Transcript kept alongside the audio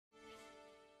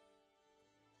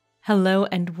Hello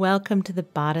and welcome to the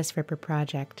Bodice Ripper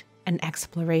Project, an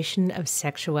exploration of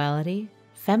sexuality,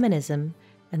 feminism,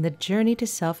 and the journey to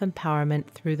self-empowerment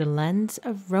through the lens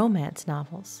of romance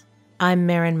novels. I'm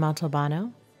Maren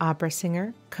Montalbano, opera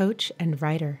singer, coach, and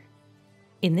writer.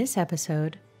 In this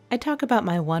episode, I talk about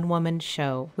my one-woman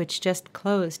show, which just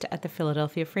closed at the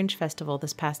Philadelphia Fringe Festival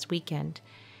this past weekend,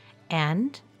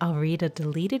 and I'll read a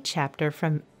deleted chapter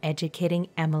from Educating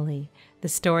Emily, the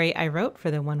story I wrote for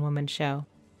the one-woman show.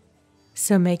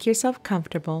 So make yourself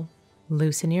comfortable,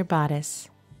 loosen your bodice,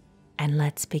 and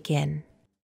let's begin.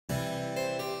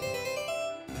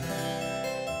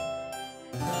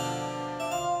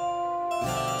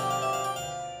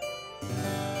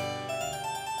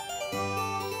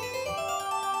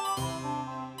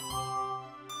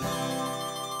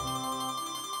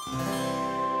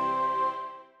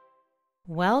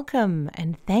 Welcome,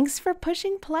 and thanks for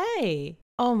pushing play.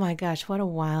 Oh my gosh, what a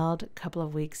wild couple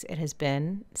of weeks it has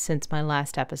been since my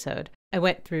last episode. I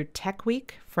went through Tech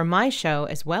Week for my show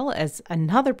as well as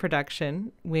another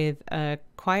production with a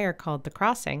choir called The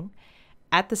Crossing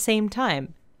at the same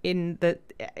time. In the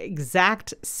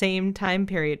exact same time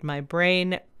period, my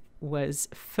brain was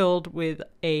filled with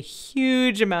a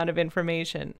huge amount of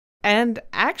information. And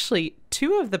actually,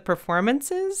 two of the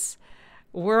performances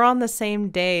were on the same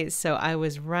days, so I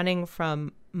was running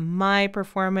from my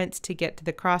performance to get to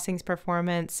the Crossings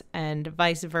performance and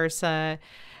vice versa.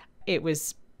 It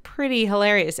was pretty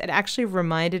hilarious. It actually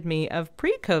reminded me of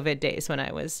pre-COVID days when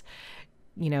I was,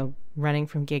 running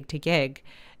from gig to gig.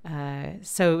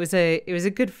 So it was a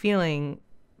good feeling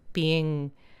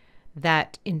being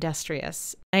that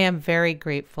industrious. I am very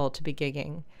grateful to be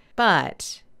gigging.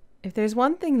 But if there's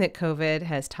one thing that COVID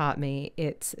has taught me,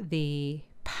 it's the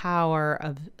power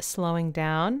of slowing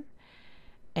down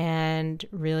and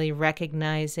really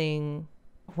recognizing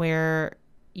where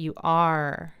you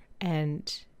are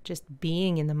and just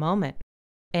being in the moment.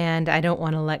 And I don't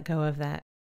want to let go of that,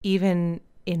 even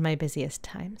in my busiest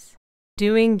times.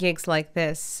 Doing gigs like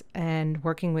this and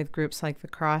working with groups like The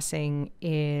Crossing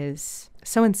is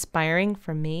so inspiring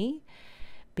for me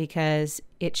because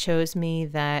it shows me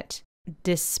that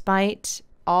despite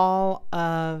all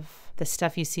of the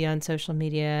stuff you see on social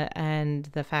media and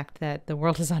the fact that the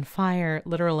world is on fire,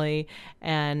 literally,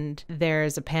 and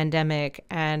there's a pandemic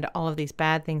and all of these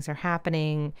bad things are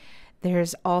happening,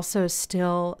 there's also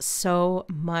still so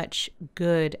much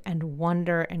good and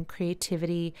wonder and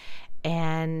creativity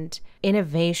and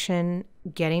innovation.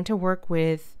 Getting to work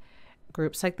with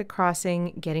groups like The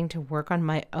Crossing, getting to work on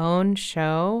my own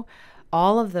show,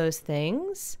 all of those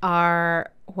things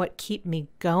are what keep me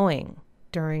going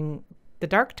during the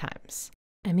dark times.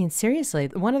 I mean, seriously,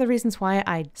 one of the reasons why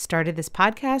I started this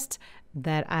podcast,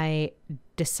 that I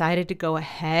decided to go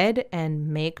ahead and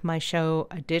make my show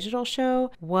a digital show,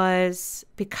 was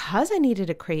because I needed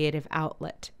a creative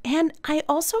outlet. And I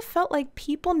also felt like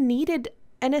people needed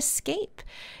an escape.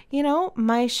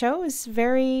 My show is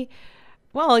very,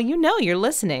 you're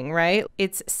listening, right?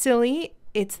 It's silly,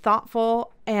 it's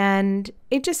thoughtful, and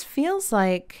it just feels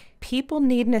like people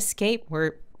need an escape.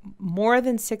 We're more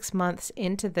than 6 months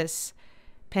into this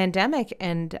pandemic,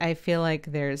 and I feel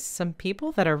like there's some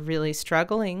people that are really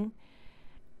struggling,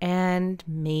 and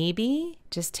maybe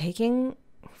just taking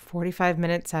 45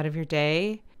 minutes out of your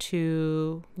day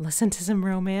to listen to some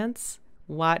romance,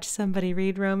 watch somebody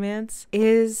read romance,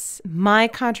 is my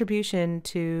contribution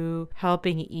to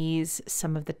helping ease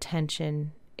some of the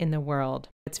tension in the world.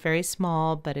 It's very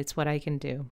small, but it's what I can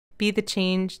do. Be the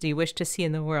change you wish to see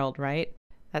in the world, right?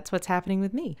 That's what's happening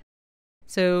with me.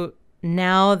 So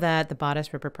now that the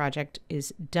Bodice Ripper Project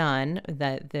is done,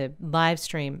 that the live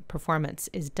stream performance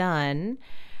is done,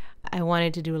 I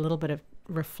wanted to do a little bit of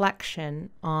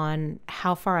reflection on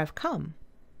how far I've come.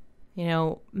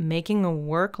 Making a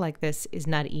work like this is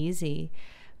not easy,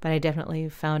 but I definitely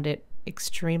found it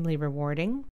extremely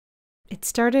rewarding. It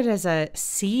started as a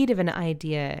seed of an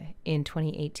idea in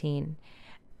 2018.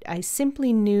 I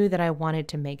simply knew that I wanted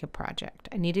to make a project.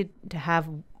 I needed to have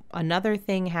another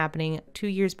thing happening. 2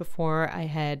 years before, I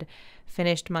had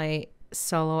finished my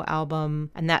solo album,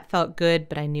 and that felt good,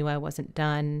 but I knew I wasn't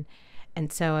done.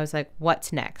 And so I was like,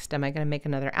 what's next? Am I going to make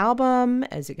another album?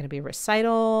 Is it going to be a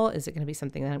recital? Is it going to be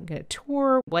something that I'm going to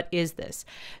tour? What is this?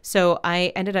 So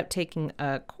I ended up taking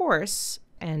a course,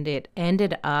 and it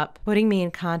ended up putting me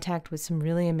in contact with some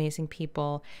really amazing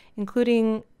people,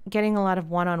 including getting a lot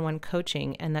of one-on-one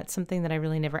coaching. And that's something that I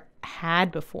really never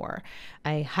had before.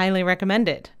 I highly recommend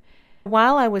it.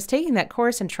 While I was taking that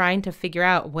course and trying to figure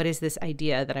out what is this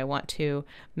idea that I want to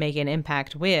make an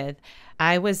impact with,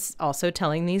 I was also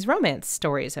telling these romance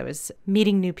stories. I was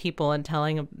meeting new people and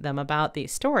telling them about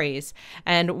these stories.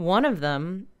 And one of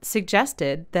them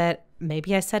suggested that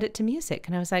maybe I set it to music.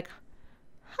 And I was like,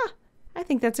 I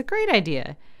think that's a great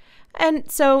idea.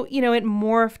 And so, it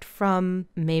morphed from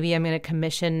maybe I'm going to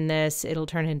commission this, it'll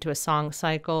turn into a song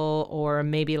cycle, or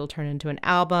maybe it'll turn into an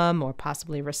album or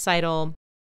possibly a recital.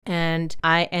 And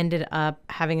I ended up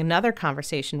having another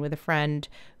conversation with a friend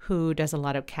who does a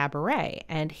lot of cabaret.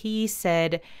 And he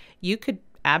said, you could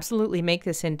absolutely make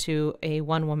this into a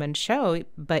one-woman show,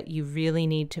 but you really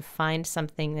need to find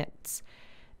something that's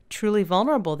truly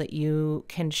vulnerable that you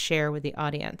can share with the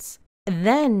audience.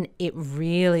 Then it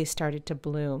really started to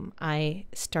bloom. I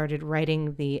started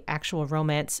writing the actual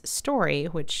romance story,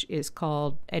 which is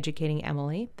called Educating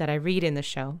Emily, that I read in the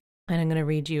show. And I'm going to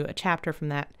read you a chapter from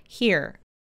that here.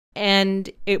 And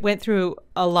it went through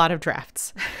a lot of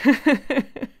drafts.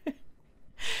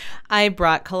 I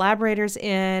brought collaborators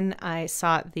in. I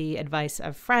sought the advice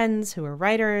of friends who are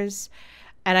writers.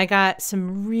 And I got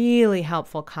some really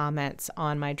helpful comments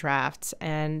on my drafts.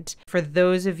 And for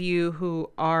those of you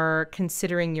who are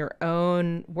considering your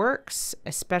own works,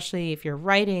 especially if you're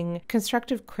writing,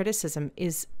 constructive criticism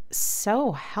is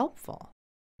so helpful.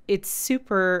 It's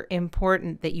super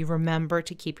important that you remember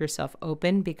to keep yourself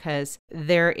open, because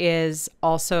there is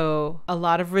also a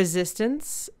lot of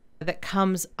resistance that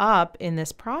comes up in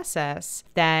this process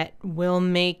that will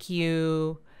make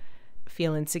you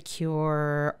feel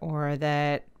insecure, or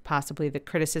that possibly the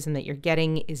criticism that you're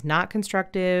getting is not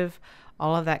constructive,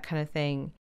 all of that kind of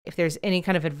thing. If there's any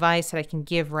kind of advice that I can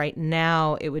give right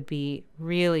now, it would be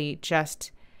really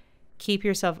just keep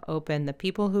yourself open. The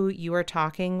people who you are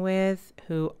talking with,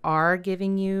 who are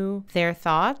giving you their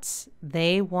thoughts,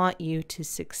 they want you to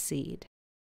succeed.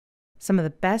 Some of the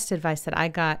best advice that I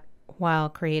got while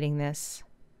creating this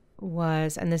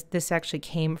was, and this actually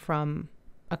came from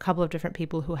a couple of different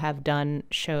people who have done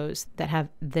shows that have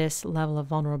this level of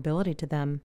vulnerability to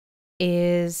them,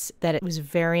 is that it was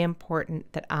very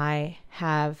important that I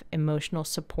have emotional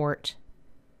support,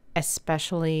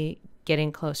 especially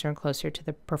getting closer and closer to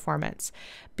the performance.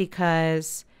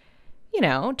 Because,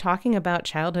 talking about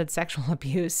childhood sexual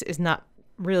abuse is not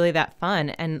really that fun.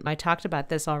 And I talked about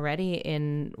this already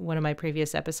in one of my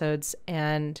previous episodes,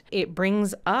 and it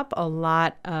brings up a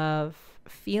lot of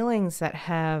feelings that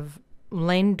have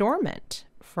lain dormant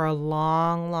for a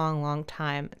long, long, long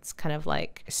time. It's kind of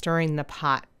like stirring the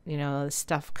pot, the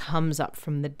stuff comes up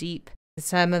from the deep.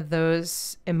 Some of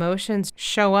those emotions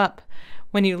show up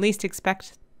when you least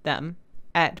expect them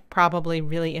at probably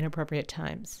really inappropriate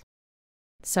times.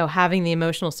 So having the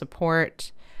emotional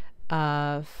support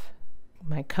of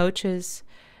my coaches,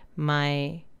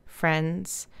 my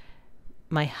friends,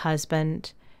 my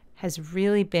husband has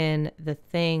really been the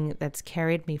thing that's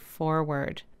carried me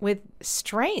forward with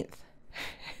strength.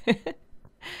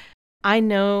 I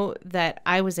know that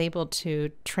I was able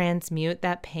to transmute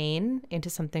that pain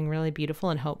into something really beautiful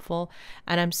and hopeful.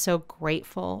 And I'm so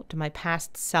grateful to my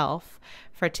past self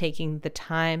for taking the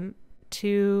time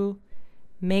to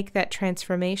make that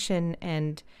transformation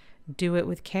and do it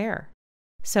with care.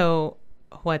 So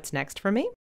what's next for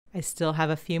me? I still have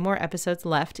a few more episodes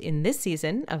left in this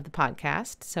season of the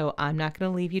podcast, so I'm not going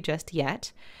to leave you just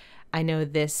yet. I know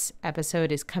this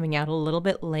episode is coming out a little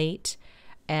bit late,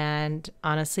 and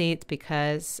honestly, it's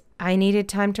because I needed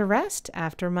time to rest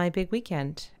after my big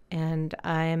weekend, and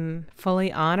I'm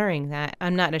fully honoring that.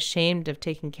 I'm not ashamed of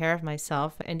taking care of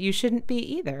myself, and you shouldn't be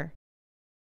either.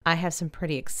 I have some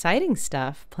pretty exciting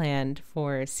stuff planned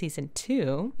for season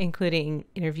 2, including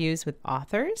interviews with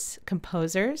authors,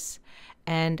 composers,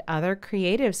 and other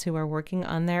creatives who are working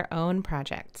on their own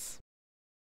projects.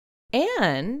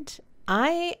 And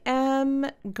I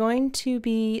am going to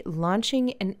be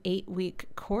launching an 8-week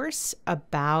course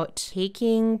about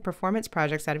taking performance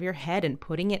projects out of your head and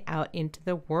putting it out into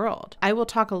the world. I will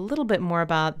talk a little bit more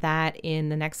about that in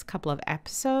the next couple of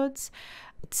episodes.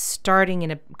 It's starting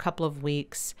in a couple of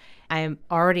weeks. I am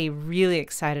already really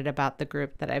excited about the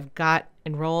group that I've got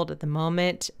enrolled at the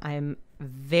moment. I'm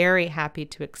very happy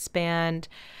to expand.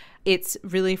 It's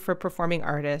really for performing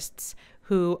artists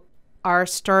who are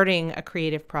starting a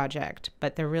creative project,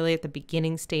 but they're really at the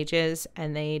beginning stages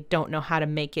and they don't know how to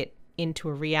make it into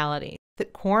a reality. The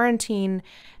quarantine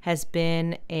has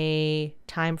been a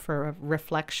time for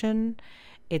reflection.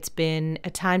 It's been a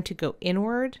time to go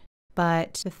inward.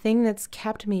 But the thing that's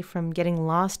kept me from getting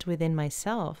lost within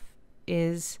myself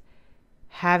is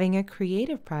having a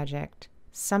creative project,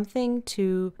 something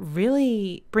to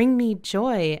really bring me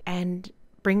joy and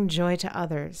bring joy to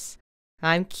others.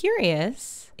 I'm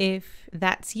curious if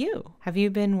that's you. Have you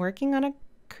been working on a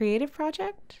creative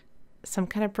project? Some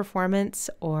kind of performance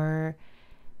or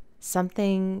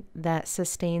something that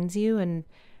sustains you and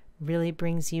really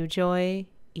brings you joy,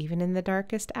 even in the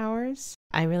darkest hours?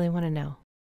 I really want to know.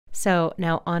 So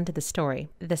now on to the story.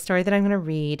 The story that I'm going to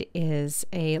read is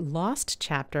a lost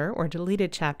chapter or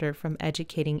deleted chapter from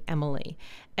Educating Emily.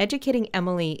 Educating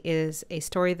Emily is a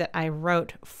story that I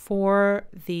wrote for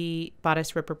the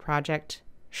Bodice Ripper Project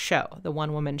show, the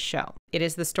one-woman show. It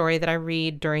is the story that I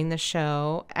read during the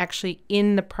show. Actually,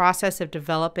 in the process of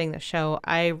developing the show,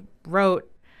 I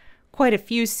wrote quite a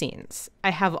few scenes. I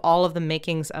have all of the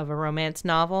makings of a romance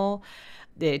novel.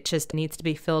 It just needs to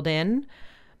be filled in.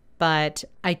 But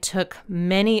I took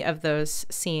many of those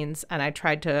scenes and I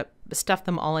tried to stuff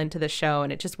them all into the show,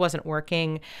 and it just wasn't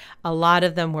working. A lot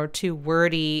of them were too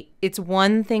wordy. It's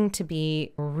one thing to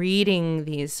be reading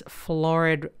these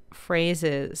florid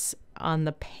phrases on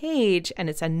the page, and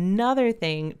it's another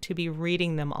thing to be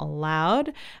reading them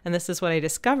aloud. And this is what I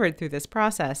discovered through this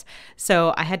process.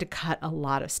 So I had to cut a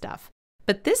lot of stuff.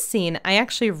 But this scene I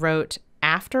actually wrote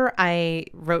after I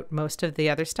wrote most of the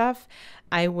other stuff.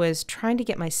 I was trying to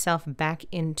get myself back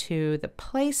into the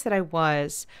place that I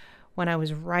was when I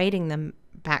was writing them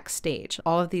backstage.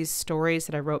 All of these stories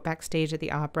that I wrote backstage at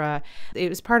the opera, it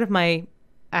was part of my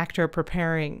actor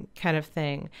preparing kind of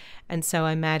thing. And so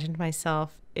I imagined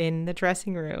myself in the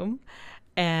dressing room,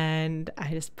 and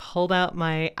I just pulled out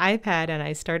my iPad and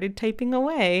I started typing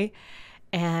away.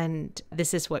 And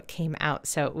this is what came out.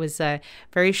 So it was a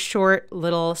very short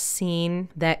little scene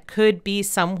that could be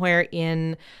somewhere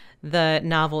in the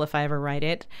novel if I ever write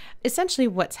it. Essentially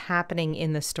what's happening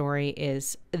in the story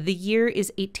is the year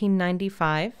is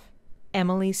 1895.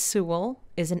 Emily Sewell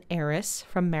is an heiress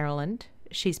from Maryland.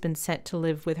 She's been sent to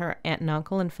live with her aunt and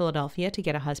uncle in Philadelphia to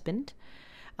get a husband.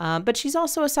 But she's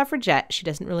also a suffragette. She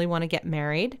doesn't really want to get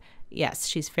married. Yes,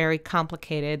 she's very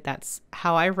complicated. That's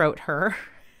how I wrote her.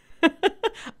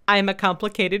 I'm a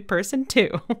complicated person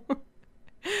too.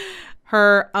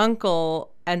 Her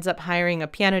uncle ends up hiring a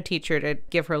piano teacher to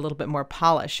give her a little bit more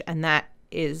polish, and that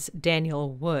is Daniel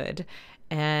Wood.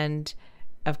 And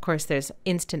of course, there's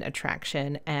instant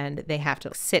attraction, and they have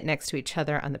to sit next to each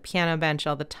other on the piano bench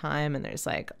all the time, and there's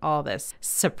like all this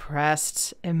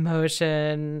suppressed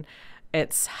emotion.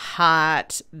 It's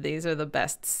hot. These are the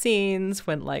best scenes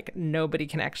when like nobody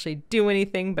can actually do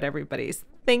anything, but everybody's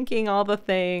thinking all the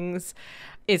things.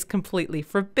 Is completely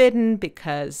forbidden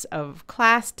because of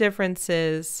class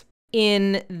differences.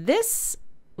 In this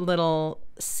little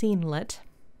scenelet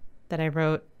that I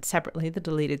wrote separately, the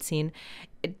deleted scene,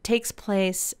 it takes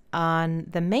place on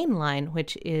the main line,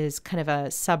 which is kind of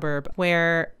a suburb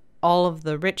where all of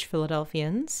the rich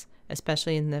Philadelphians,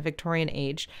 especially in the Victorian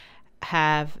age,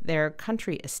 have their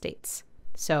country estates.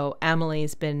 So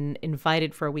Emily's been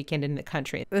invited for a weekend in the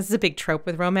country. This is a big trope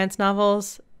with romance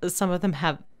novels. Some of them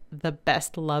have the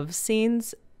best love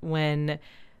scenes when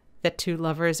the two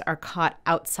lovers are caught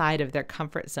outside of their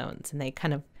comfort zones and they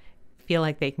kind of feel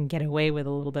like they can get away with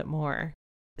a little bit more.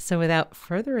 So without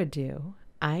further ado,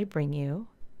 I bring you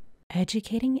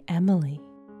Educating Emily,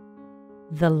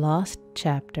 the lost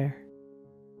chapter.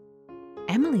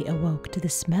 Emily awoke to the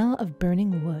smell of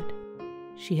burning wood.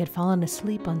 She had fallen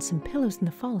asleep on some pillows in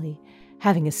the folly,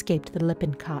 having escaped the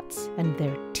Lippincots and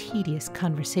their tedious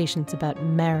conversations about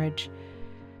marriage.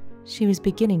 She was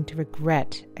beginning to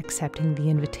regret accepting the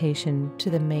invitation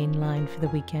to the main line for the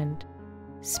weekend.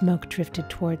 Smoke drifted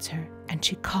towards her, and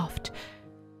she coughed.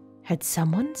 Had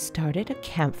someone started a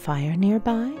campfire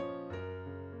nearby?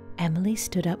 Emily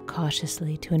stood up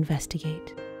cautiously to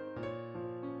investigate.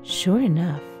 Sure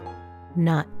enough,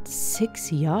 not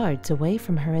 6 yards away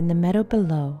from her in the meadow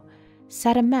below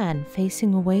sat a man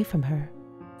facing away from her,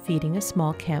 feeding a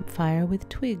small campfire with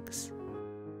twigs.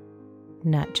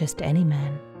 Not just any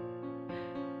man.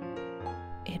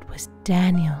 It was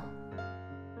Daniel.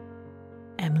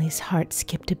 Emily's heart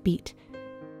skipped a beat.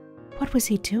 What was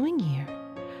he doing here?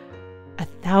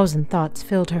 1,000 thoughts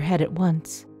filled her head at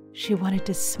once. She wanted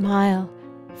to smile,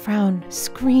 frown,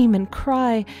 scream, and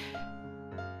cry.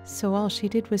 So all she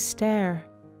did was stare,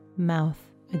 mouth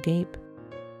agape.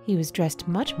 He was dressed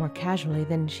much more casually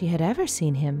than she had ever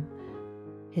seen him.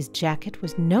 His jacket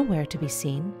was nowhere to be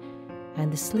seen,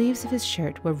 and the sleeves of his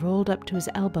shirt were rolled up to his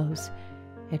elbows,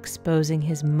 exposing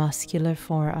his muscular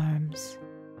forearms.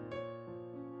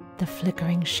 The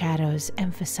flickering shadows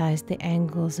emphasized the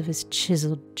angles of his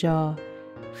chiseled jaw,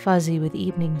 fuzzy with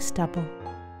evening stubble,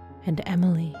 and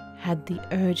Emily had the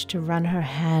urge to run her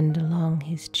hand along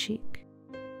his cheek.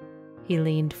 He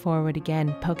leaned forward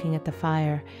again, poking at the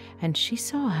fire, and she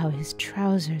saw how his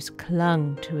trousers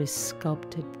clung to his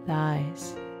sculpted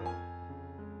thighs.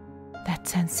 That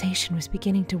sensation was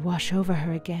beginning to wash over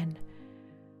her again,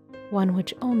 one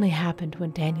which only happened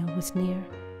when Daniel was near.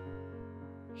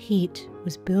 Heat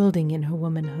was building in her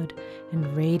womanhood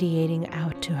and radiating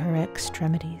out to her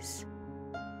extremities.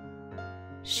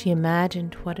 She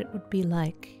imagined what it would be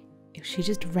like if she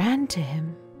just ran to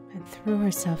him and threw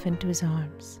herself into his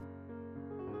arms.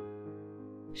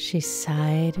 She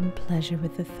sighed in pleasure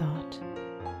with the thought.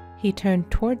 He turned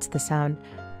towards the sound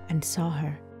and saw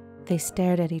her. They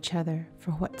stared at each other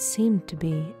for what seemed to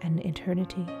be an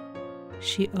eternity.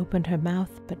 She opened her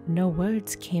mouth, but no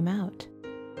words came out.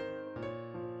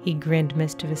 He grinned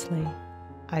mischievously.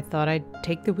 "I thought I'd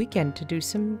take the weekend to do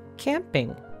some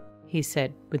camping," he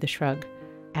said with a shrug,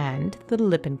 "and the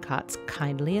Lippincotts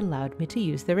kindly allowed me to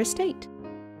use their estate."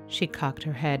 She cocked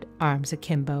her head, arms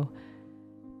akimbo.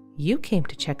 "You came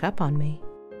to check up on me."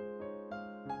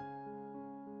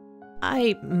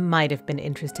 "I might have been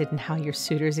interested in how your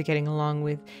suitors are getting along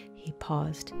with—" He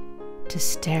paused to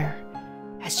stare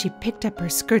as she picked up her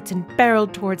skirts and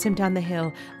barreled towards him down the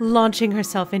hill, launching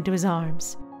herself into his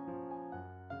arms.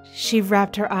 She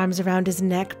wrapped her arms around his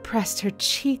neck, pressed her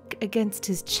cheek against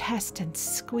his chest, and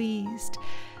squeezed,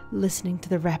 listening to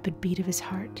the rapid beat of his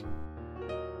heart.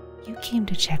 "You came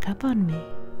to check up on me."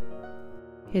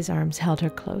 His arms held her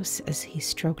close as he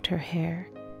stroked her hair,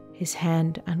 his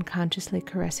hand unconsciously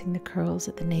caressing the curls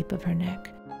at the nape of her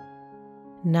neck.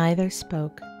 Neither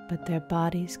spoke, but their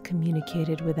bodies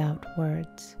communicated without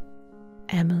words.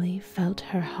 Emily felt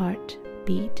her heart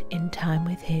beat in time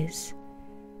with his,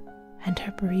 and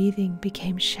her breathing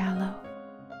became shallow.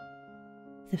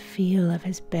 The feel of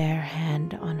his bare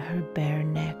hand on her bare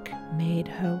neck made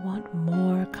her want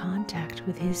more contact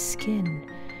with his skin.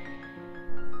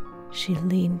 She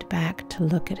leaned back to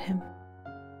look at him.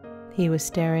 He was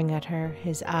staring at her,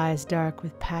 his eyes dark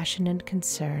with passion and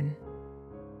concern.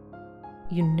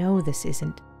 "You know this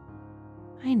isn't—"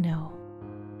 "I know."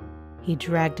 He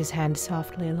dragged his hand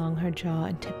softly along her jaw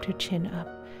and tipped her chin up.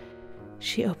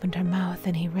 She opened her mouth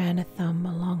and he ran a thumb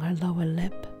along her lower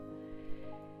lip.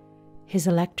 His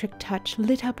electric touch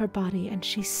lit up her body and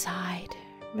she sighed,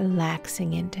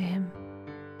 relaxing into him.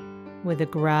 With a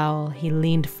growl, he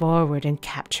leaned forward and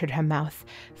captured her mouth,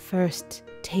 first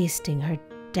tasting her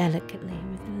delicately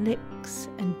with licks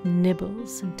and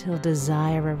nibbles until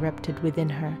desire erupted within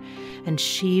her, and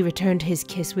she returned his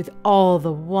kiss with all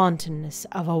the wantonness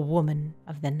of a woman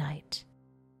of the night.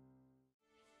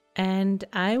 And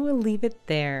I will leave it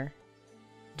there.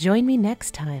 Join me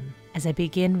next time as I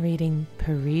begin reading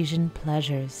Parisian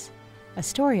Pleasures, a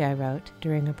story I wrote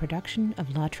during a production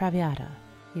of La Traviata.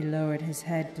 He lowered his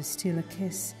head to steal a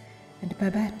kiss, and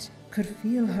Babette could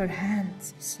feel her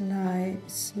hands slide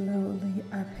slowly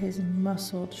up his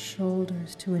muscled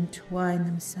shoulders to entwine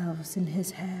themselves in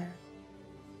his hair.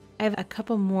 I have a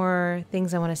couple more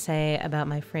things I want to say about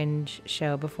my Fringe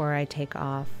show before I take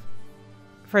off.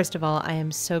 First of all, I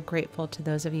am so grateful to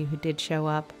those of you who did show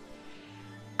up.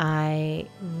 I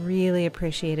really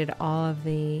appreciated all of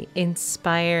the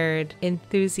inspired,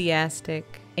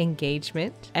 enthusiastic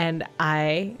engagement, and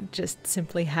I just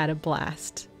simply had a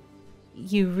blast.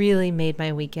 You really made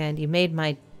my weekend. You made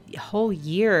my whole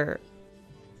year.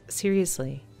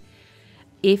 Seriously.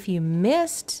 If you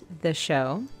missed the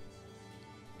show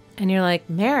and you're like,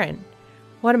 Maren,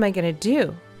 what am I going to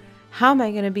do? How am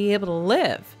I going to be able to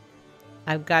live?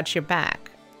 I've got your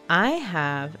back. I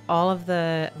have all of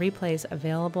the replays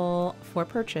available for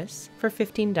purchase for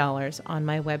 $15 on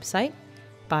my website,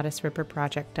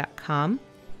 bodiceripperproject.com.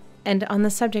 And on the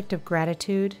subject of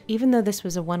gratitude, even though this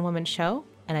was a one-woman show,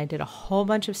 and I did a whole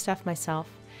bunch of stuff myself,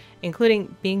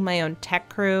 including being my own tech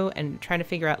crew and trying to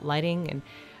figure out lighting and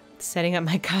setting up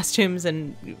my costumes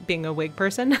and being a wig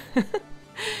person,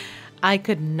 I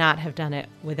could not have done it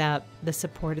without the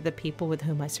support of the people with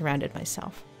whom I surrounded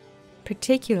myself.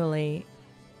 Particularly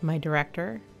my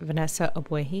director, Vanessa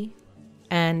Obwehi,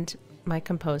 and my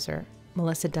composer,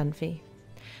 Melissa Dunphy,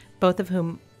 both of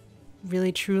whom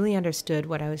really truly understood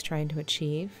what I was trying to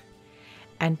achieve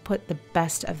and put the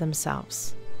best of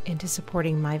themselves into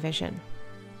supporting my vision.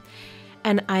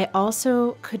 And I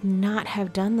also could not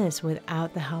have done this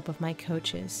without the help of my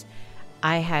coaches.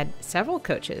 I had several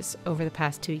coaches over the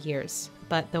past 2 years,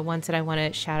 but the ones that I want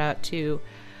to shout out to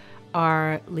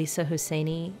are Lisa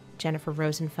Husseini, Jennifer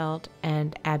Rosenfeld,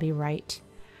 and Abby Wright,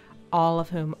 all of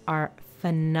whom are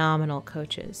phenomenal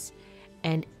coaches,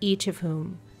 and each of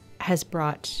whom has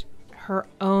brought her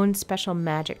own special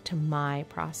magic to my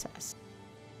process.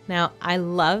 Now, I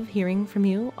love hearing from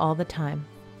you all the time,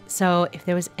 So if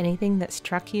there was anything that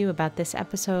struck you about this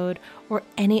episode or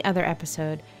any other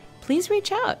episode, please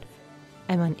reach out.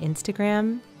 I'm on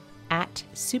Instagram at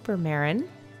 @supermaren.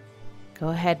 Go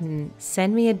ahead and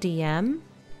send me a DM.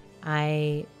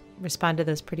 I respond to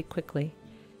those pretty quickly.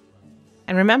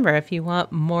 And remember, if you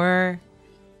want more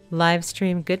live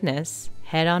stream goodness,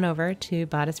 head on over to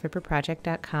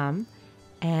bodiceripperproject.com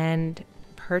and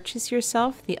purchase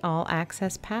yourself the all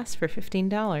access pass for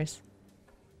 $15.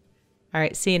 All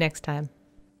right, see you next time.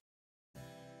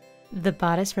 The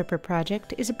Bodice Ripper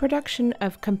Project is a production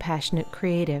of Compassionate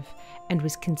Creative and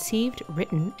was conceived,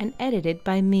 written, and edited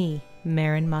by me,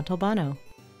 Maren Montalbano.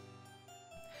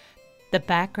 The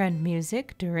background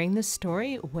music during the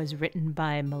story was written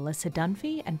by Melissa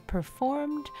Dunphy and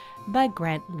performed by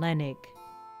Grant Loehnig.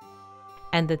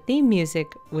 And the theme music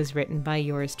was written by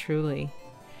yours truly.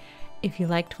 If you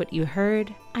liked what you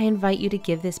heard, I invite you to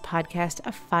give this podcast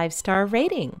a 5-star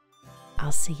rating.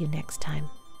 I'll see you next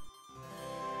time.